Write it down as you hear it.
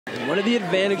One of the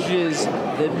advantages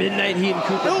that Midnight Heat and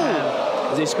Cooper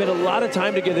have is they spend a lot of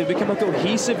time together. They become a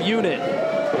cohesive unit.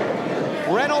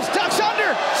 Reynolds ducks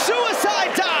under,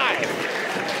 suicide dive.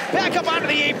 Back up onto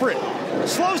the apron.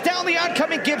 Slows down the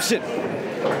oncoming Gibson.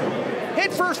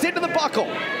 Head first into the buckle.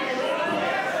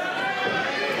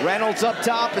 Reynolds up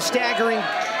top, a staggering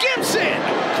Gibson.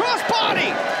 Cross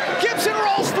body. Gibson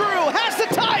rolls through, has the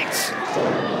tights.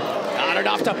 Not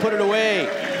enough to put it away.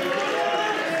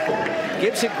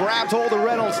 Gibson grabbed hold of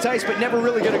Reynolds' tights, but never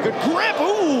really got a good grip.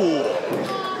 Ooh!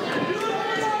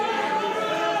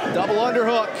 Double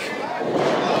underhook.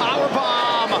 Power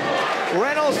bomb.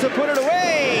 Reynolds to put it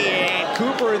away. And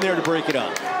Cooper in there to break it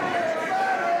up.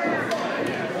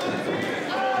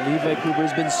 Levi Cooper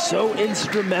has been so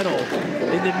instrumental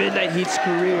in the Midnight Heat's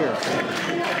career.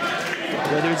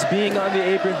 Whether it's being on the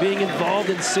apron, being involved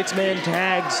in six-man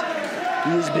tags, he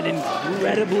has been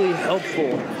incredibly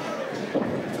helpful.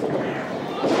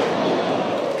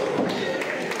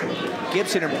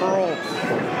 Gibson and Pearl,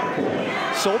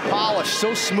 so polished,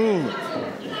 so smooth.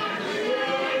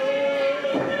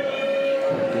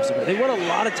 They won a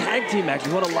lot of tag team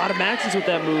matches, won a lot of matches with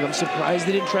that move. I'm surprised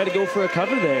they didn't try to go for a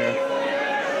cover there.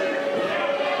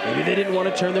 Maybe they didn't want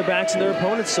to turn their backs on their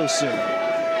opponents so soon. All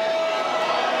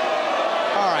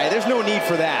right, there's no need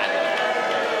for that.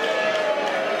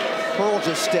 Pearl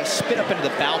just spit up into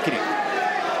the balcony.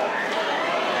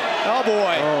 Oh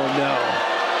boy. Oh no.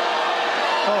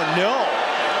 Oh no.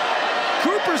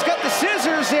 Cooper's got the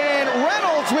scissors and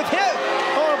Reynolds with hit.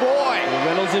 Oh boy. Well,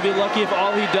 Reynolds would be lucky if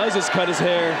all he does is cut his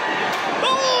hair.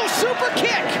 Oh, super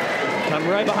kick. Come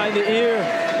right behind the ear.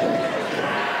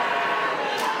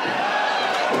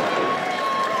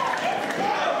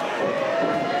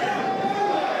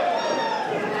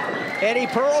 Eddie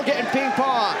Pearl getting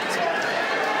ping-ponged.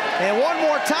 And one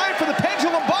more time for the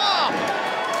pendulum